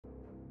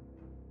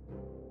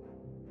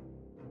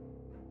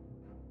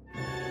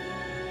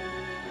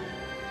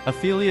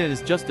Ophelia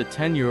is just a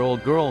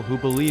 10-year-old girl who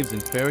believes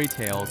in fairy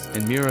tales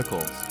and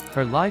miracles.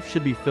 Her life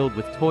should be filled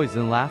with toys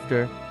and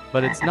laughter,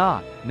 but it's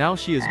not. Now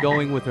she is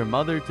going with her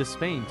mother to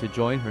Spain to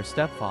join her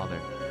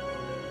stepfather.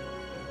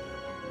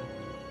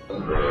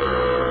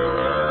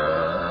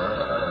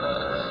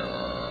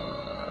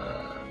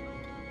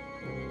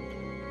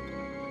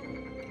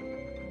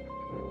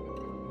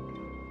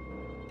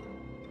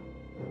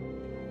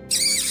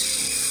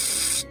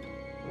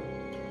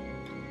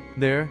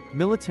 There,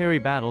 military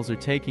battles are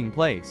taking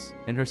place,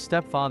 and her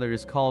stepfather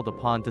is called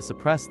upon to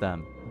suppress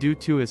them. Due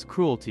to his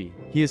cruelty,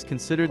 he is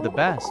considered the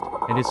best,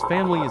 and his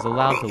family is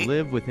allowed to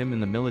live with him in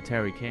the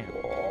military camp.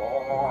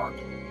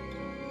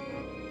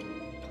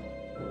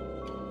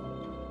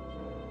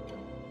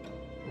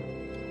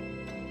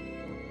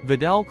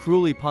 Vidal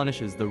cruelly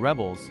punishes the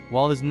rebels,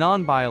 while his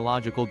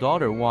non-biological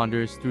daughter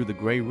wanders through the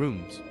gray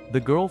rooms. The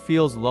girl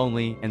feels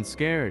lonely and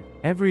scared.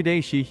 Every day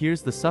she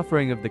hears the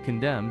suffering of the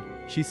condemned,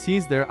 she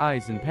sees their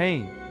eyes in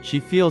pain.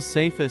 She feels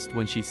safest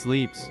when she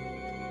sleeps.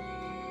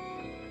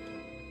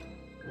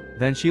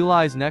 Then she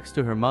lies next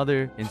to her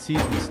mother and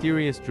sees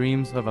mysterious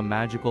dreams of a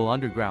magical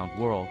underground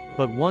world.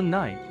 But one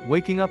night,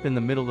 waking up in the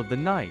middle of the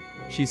night,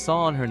 she saw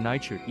on her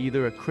nightshirt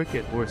either a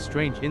cricket or a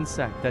strange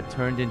insect that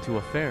turned into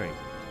a fairy.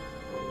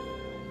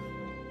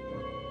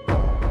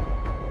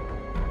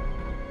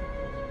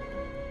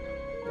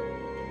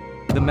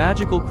 The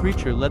magical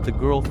creature led the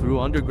girl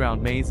through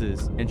underground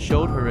mazes and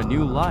showed her a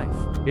new life.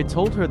 It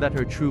told her that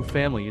her true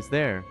family is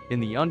there, in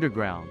the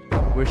underground,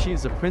 where she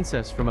is a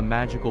princess from a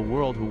magical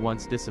world who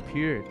once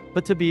disappeared.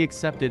 But to be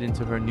accepted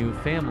into her new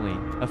family,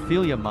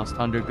 Ophelia must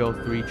undergo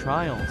 3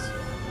 trials.